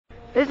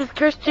This is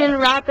Christian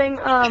rapping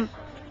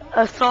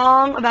a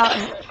song about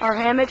our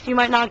hammocks. You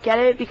might not get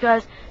it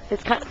because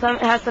it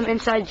has some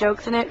inside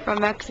jokes in it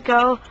from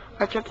Mexico,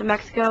 our trip to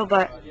Mexico.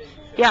 But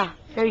yeah,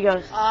 here he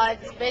goes.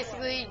 It's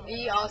basically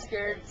me,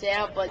 Oscar,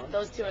 Sam, but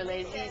those two are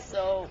lazy.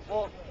 So,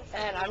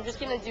 and I'm just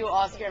gonna do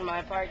Oscar in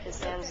my part because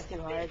Sam's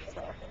too hard.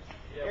 So,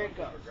 here it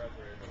goes.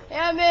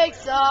 Hammock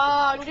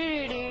song. Do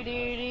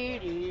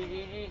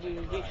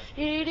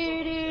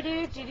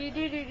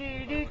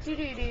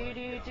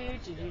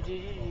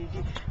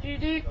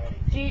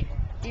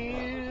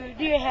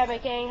your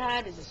hammock hang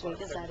high? Does it swing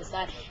to side to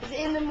side? Is it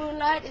in the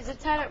moonlight? Is it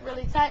tied up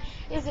really tight?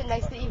 Is it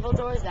next to evil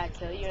doors that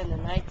kill you in the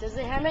night? Does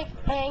the hammock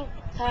hang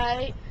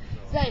tight?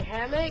 Is that your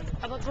hammock?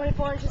 About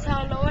 24 inches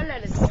high and low and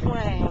let it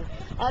swing.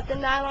 Let the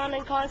nylon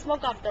and cotton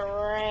smoke off the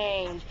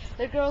range.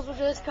 The girls will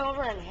just come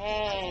over and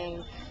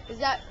hang. Is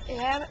that your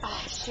hammock?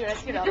 Ah, shoot, I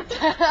screwed up.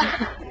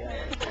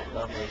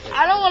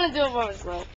 I don't want to do it for myself.